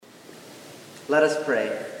Let us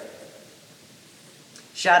pray.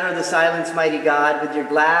 Shatter the silence, mighty God, with your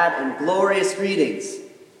glad and glorious greetings.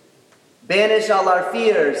 Banish all our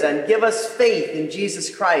fears and give us faith in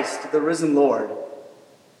Jesus Christ, the risen Lord.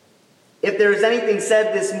 If there is anything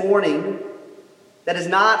said this morning that is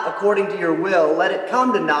not according to your will, let it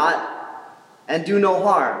come to naught and do no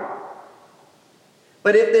harm.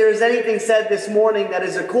 But if there is anything said this morning that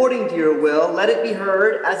is according to your will, let it be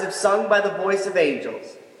heard as if sung by the voice of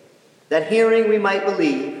angels, that hearing we might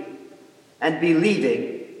believe, and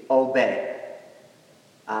believing obey.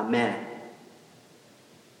 Amen.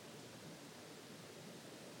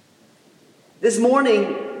 This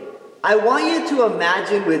morning, I want you to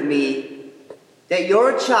imagine with me that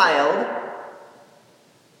you're a child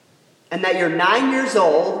and that you're 9 years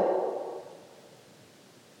old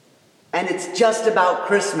and it's just about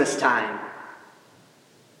Christmas time.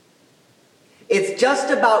 It's just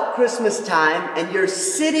about Christmas time, and you're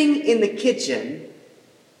sitting in the kitchen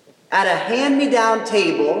at a hand-me-down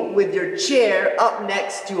table with your chair up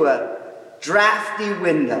next to a drafty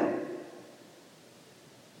window.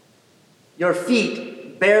 Your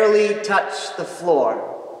feet barely touch the floor.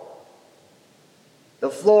 The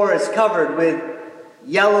floor is covered with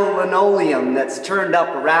yellow linoleum that's turned up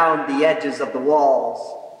around the edges of the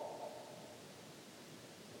walls.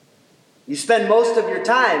 You spend most of your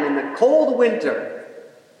time in the cold winter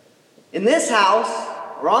in this house,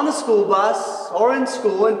 or on the school bus, or in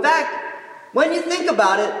school. In fact, when you think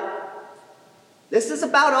about it, this is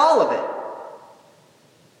about all of it.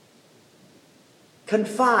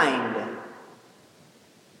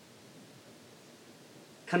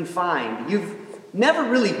 Confined. You've never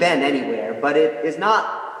really been anywhere, but it is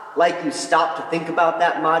not like you stop to think about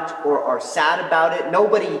that much or are sad about it.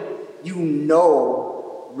 Nobody you know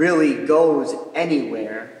really goes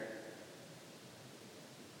anywhere.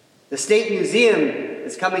 The State Museum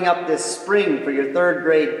is coming up this spring for your third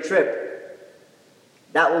grade trip.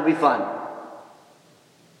 That will be fun.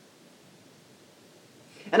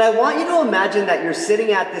 And I want you to imagine that you're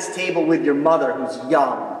sitting at this table with your mother who's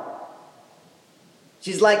young.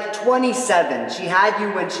 She's like 27. She had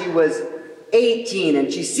you when she was 18,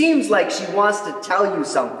 and she seems like she wants to tell you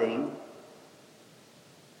something,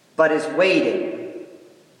 but is waiting.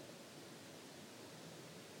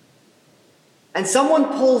 And someone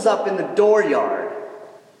pulls up in the dooryard.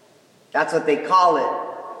 That's what they call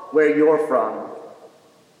it where you're from.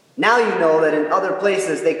 Now you know that in other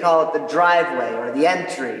places they call it the driveway or the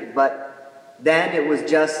entry, but then it was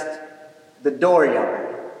just the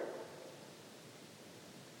dooryard.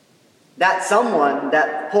 That someone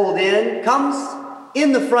that pulled in comes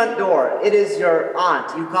in the front door. It is your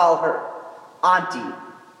aunt. You call her Auntie.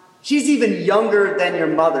 She's even younger than your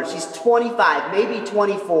mother. She's 25, maybe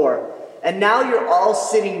 24. And now you're all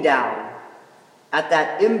sitting down at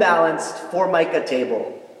that imbalanced Formica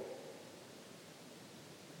table.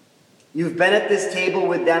 You've been at this table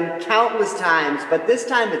with them countless times, but this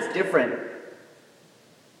time it's different.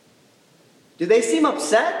 Do they seem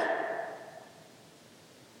upset?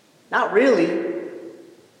 Not really.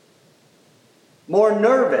 More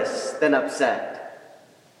nervous than upset.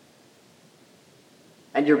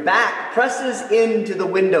 And your back presses into the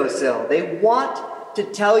windowsill. They want to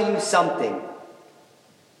tell you something.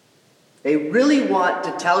 They really want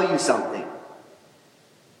to tell you something.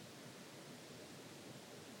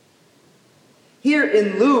 Here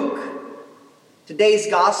in Luke, today's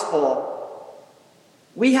gospel,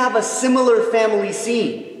 we have a similar family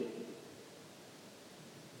scene.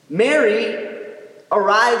 Mary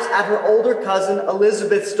arrives at her older cousin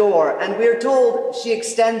Elizabeth's door, and we are told she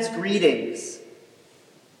extends greetings.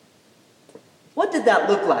 What did that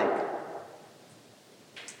look like?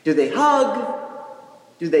 Do they hug?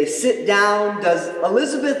 Do they sit down? Does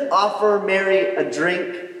Elizabeth offer Mary a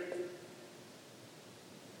drink?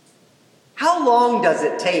 How long does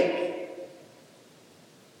it take?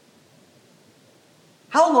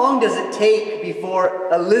 How long does it take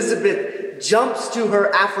before Elizabeth jumps to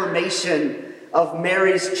her affirmation of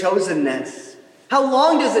Mary's chosenness? How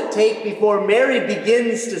long does it take before Mary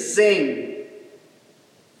begins to sing?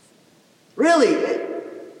 Really,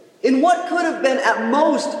 in what could have been at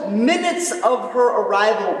most minutes of her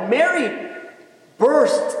arrival, Mary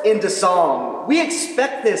burst into song. We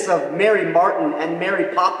expect this of Mary Martin and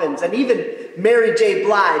Mary Poppins and even Mary J.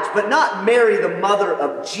 Blige, but not Mary, the mother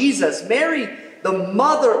of Jesus. Mary, the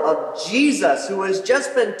mother of Jesus, who has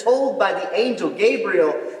just been told by the angel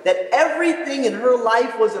Gabriel that everything in her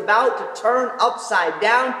life was about to turn upside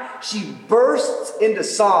down. She bursts into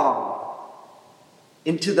song,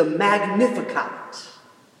 into the Magnificat.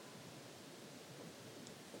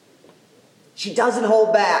 She doesn't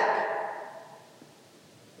hold back.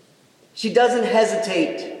 She doesn't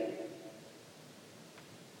hesitate.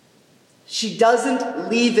 She doesn't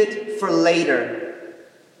leave it for later.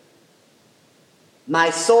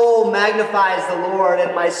 My soul magnifies the Lord,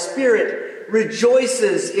 and my spirit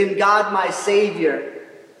rejoices in God my Savior.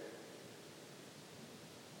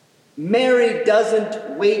 Mary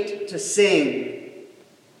doesn't wait to sing.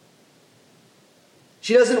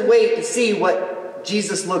 She doesn't wait to see what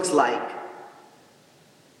Jesus looks like.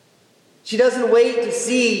 She doesn't wait to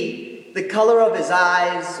see the color of his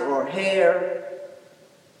eyes or hair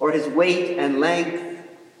or his weight and length.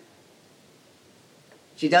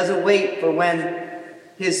 She doesn't wait for when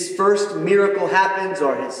his first miracle happens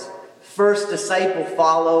or his first disciple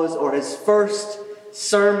follows or his first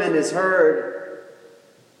sermon is heard.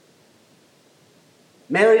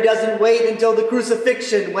 Mary doesn't wait until the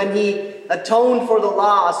crucifixion when he atoned for the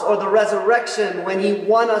loss, or the resurrection when he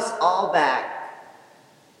won us all back.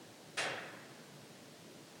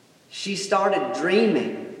 She started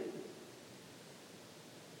dreaming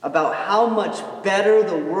about how much better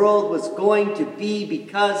the world was going to be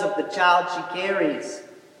because of the child she carries.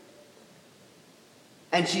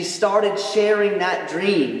 And she started sharing that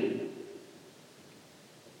dream.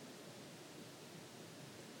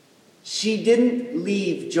 She didn't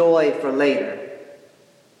leave joy for later.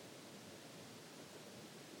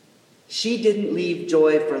 She didn't leave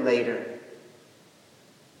joy for later.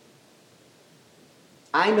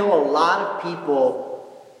 I know a lot of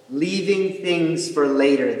people leaving things for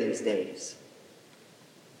later these days.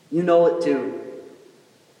 You know it too.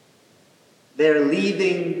 They're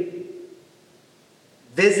leaving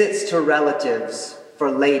visits to relatives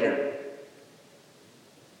for later.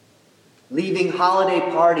 Leaving holiday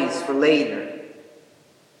parties for later.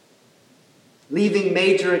 Leaving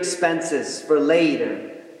major expenses for later.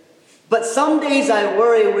 But some days I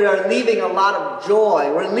worry we are leaving a lot of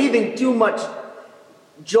joy. We're leaving too much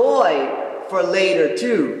joy for later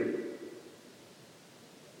too.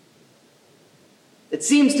 It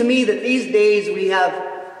seems to me that these days we have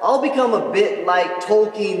all become a bit like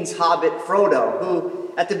Tolkien's hobbit Frodo,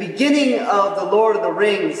 who at the beginning of The Lord of the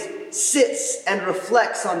Rings sits and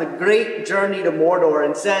reflects on the great journey to Mordor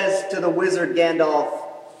and says to the wizard Gandalf,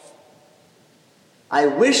 "I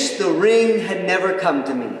wish the ring had never come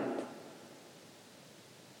to me.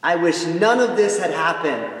 I wish none of this had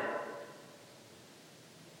happened.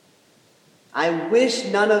 I wish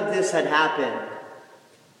none of this had happened."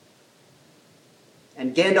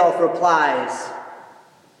 And Gandalf replies,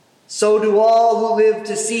 "So do all who live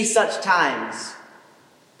to see such times,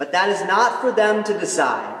 but that is not for them to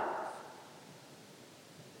decide.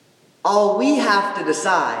 All we have to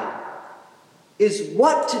decide is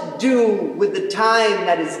what to do with the time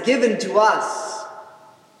that is given to us."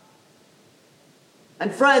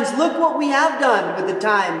 And friends, look what we have done with the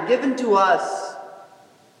time given to us.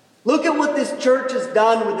 Look at what this church has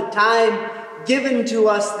done with the time given to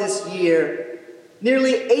us this year.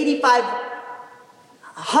 Nearly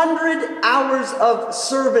 8,500 hours of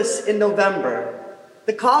service in November.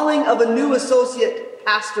 The calling of a new associate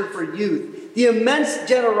pastor for youth. The immense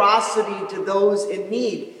generosity to those in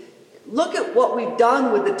need. Look at what we've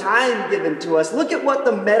done with the time given to us. Look at what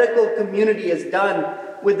the medical community has done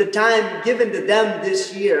with the time given to them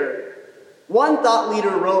this year. One thought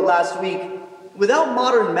leader wrote last week, "Without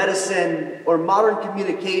modern medicine or modern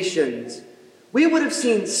communications, we would have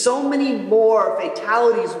seen so many more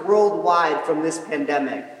fatalities worldwide from this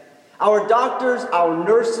pandemic. Our doctors, our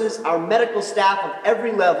nurses, our medical staff of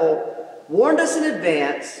every level warned us in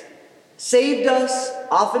advance, saved us,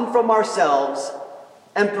 often from ourselves,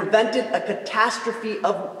 and prevented a catastrophe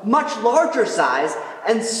of much larger size,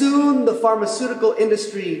 and soon the pharmaceutical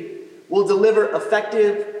industry will deliver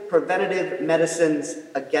effective preventative medicines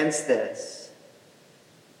against this."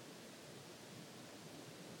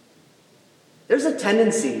 There's a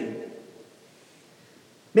tendency,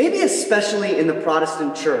 maybe especially in the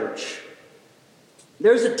Protestant church,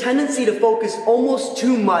 there's a tendency to focus almost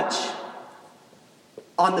too much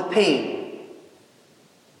on the pain.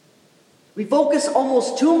 We focus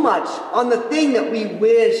almost too much on the thing that we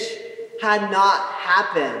wish had not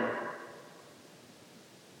happened.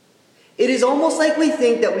 It is almost like we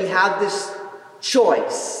think that we have this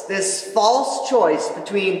choice, this false choice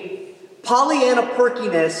between Pollyanna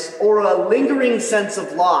perkiness or a lingering sense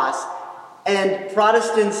of loss, and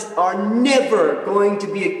Protestants are never going to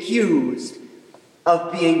be accused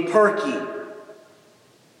of being perky.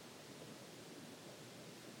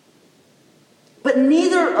 But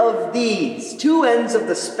neither of these two ends of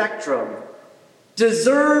the spectrum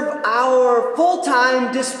deserve our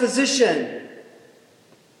full-time disposition.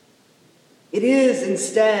 It is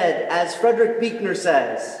instead, as Frederick Buechner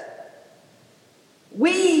says,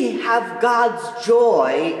 we have God's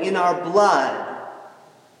joy in our blood.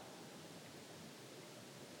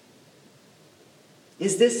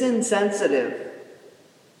 Is this insensitive?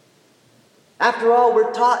 After all,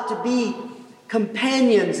 we're taught to be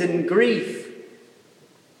companions in grief.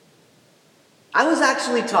 I was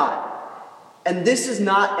actually taught, and this is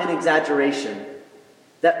not an exaggeration,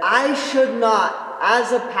 that I should not,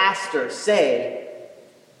 as a pastor, say,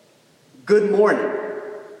 "Good morning,"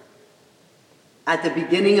 at the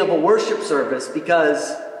beginning of a worship service,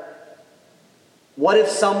 because what if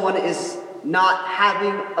someone is not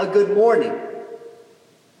having a good morning?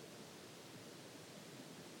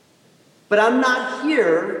 But I'm not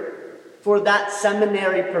here for that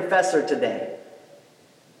seminary professor today.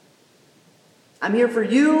 I'm here for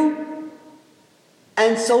you,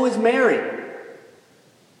 and so is Mary.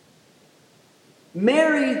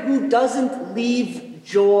 Mary, who doesn't leave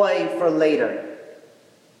joy for later.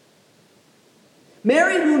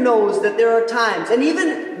 Mary, who knows that there are times, and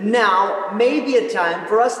even now may be a time,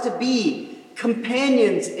 for us to be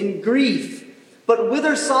companions in grief. But with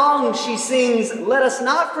her song, she sings, "Let us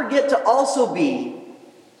not forget to also be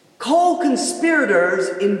co-conspirators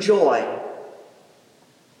in joy."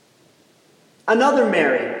 Another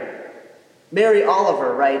Mary, Mary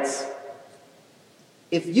Oliver, writes,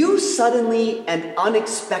 "If you suddenly and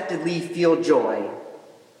unexpectedly feel joy,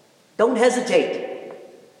 don't hesitate.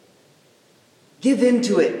 Give in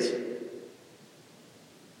to it.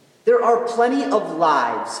 There are plenty of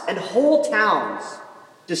lives and whole towns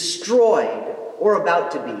destroyed or about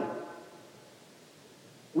to be.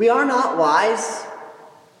 We are not wise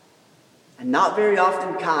and not very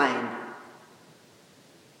often kind,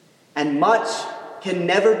 and much can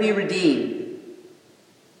never be redeemed.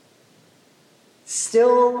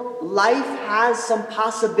 Still, life has some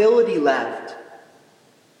possibility left.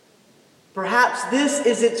 Perhaps this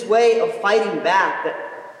is its way of fighting back, that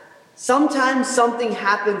sometimes something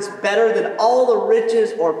happens better than all the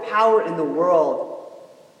riches or power in the world.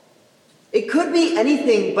 It could be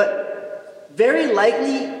anything, but very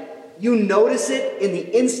likely you notice it in the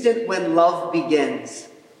instant when love begins.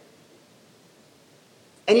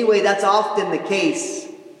 Anyway, that's often the case.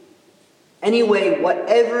 Anyway,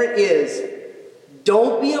 whatever it is,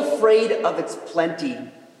 don't be afraid of its plenty.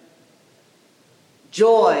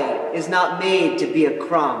 Joy is not made to be a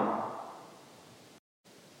crumb."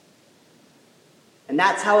 And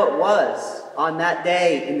that's how it was on that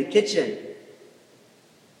day in the kitchen.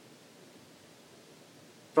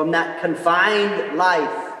 From that confined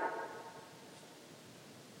life,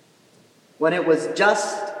 when it was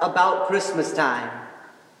just about Christmas time,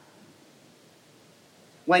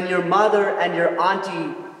 when your mother and your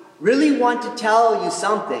auntie really want to tell you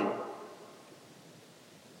something,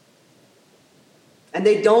 and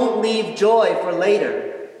they don't leave joy for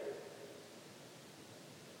later.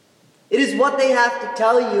 It is what they have to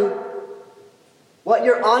tell you, what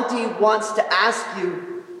your auntie wants to ask you.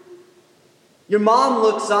 Your mom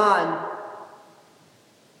looks on.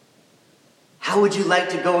 "How would you like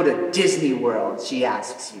to go to Disney World?" she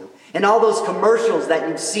asks you. And all those commercials that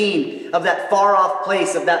you've seen of that far-off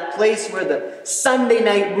place, of that place where the Sunday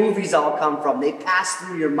night movies all come from, they pass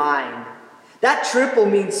through your mind. That trip will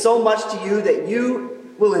mean so much to you that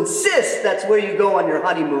you will insist that's where you go on your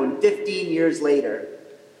honeymoon 15 years later.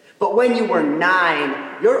 But when you were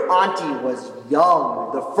 9, your auntie was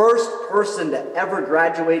young, the first person to ever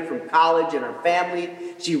graduate from college in her family.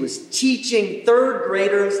 She was teaching third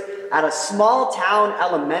graders at a small town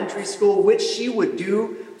elementary school, which she would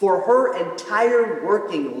do for her entire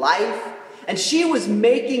working life. And she was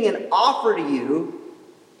making an offer to you.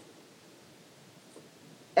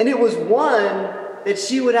 And it was one that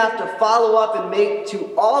she would have to follow up and make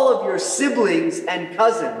to all of your siblings and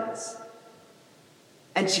cousins.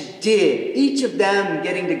 And she did, each of them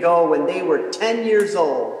getting to go when they were 10 years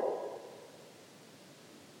old.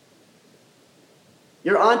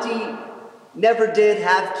 Your auntie never did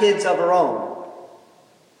have kids of her own.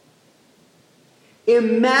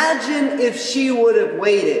 Imagine if she would have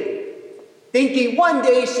waited, thinking one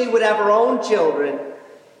day she would have her own children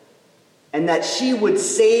and that she would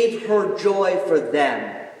save her joy for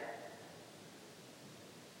them.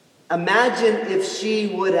 Imagine if she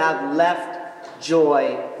would have left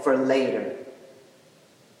joy for later.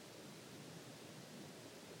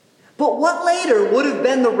 But what later would have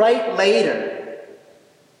been the right later?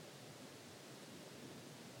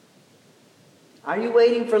 Are you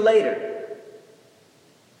waiting for later?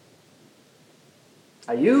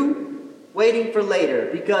 Are you waiting for later?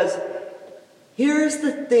 Because here's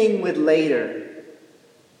the thing with later.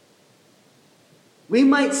 We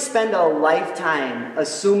might spend a lifetime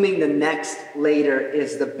assuming the next later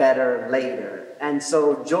is the better later. And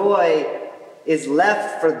so joy is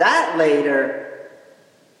left for that later.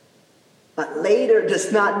 But later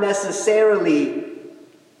does not necessarily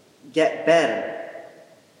get better.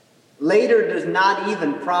 Later does not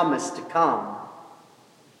even promise to come.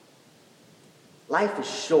 Life is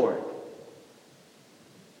short.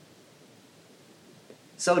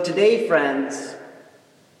 So today, friends,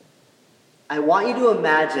 I want you to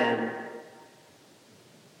imagine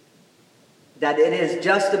that it is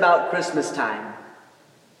just about Christmas time.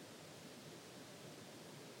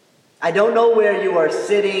 I don't know where you are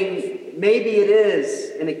sitting. Maybe it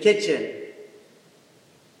is in a kitchen,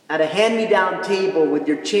 at a hand-me-down table with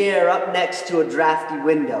your chair up next to a drafty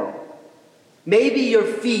window. Maybe your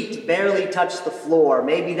feet barely touch the floor.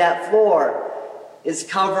 Maybe that floor is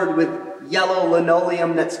covered with yellow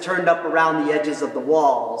linoleum that's turned up around the edges of the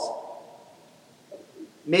walls.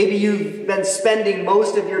 Maybe you've been spending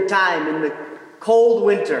most of your time in the cold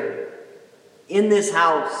winter in this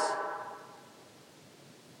house,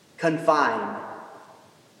 confined.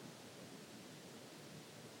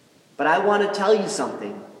 But I want to tell you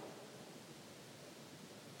something.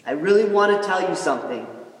 I really want to tell you something.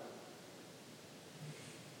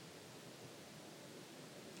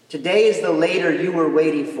 Today is the later you were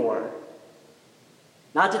waiting for.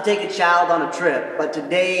 Not to take a child on a trip, but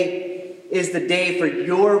today is the day for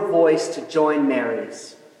your voice to join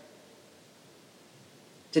Mary's.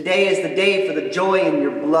 Today is the day for the joy in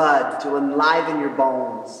your blood to enliven your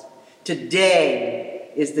bones. Today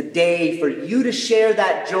is the day for you to share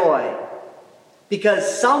that joy.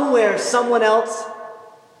 Because somewhere, someone else,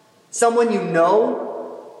 someone you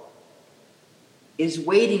know, is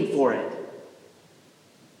waiting for it.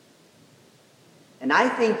 And I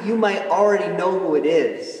think you might already know who it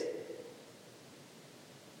is.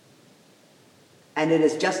 And it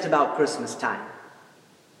is just about Christmas time.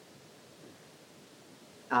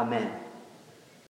 Amen.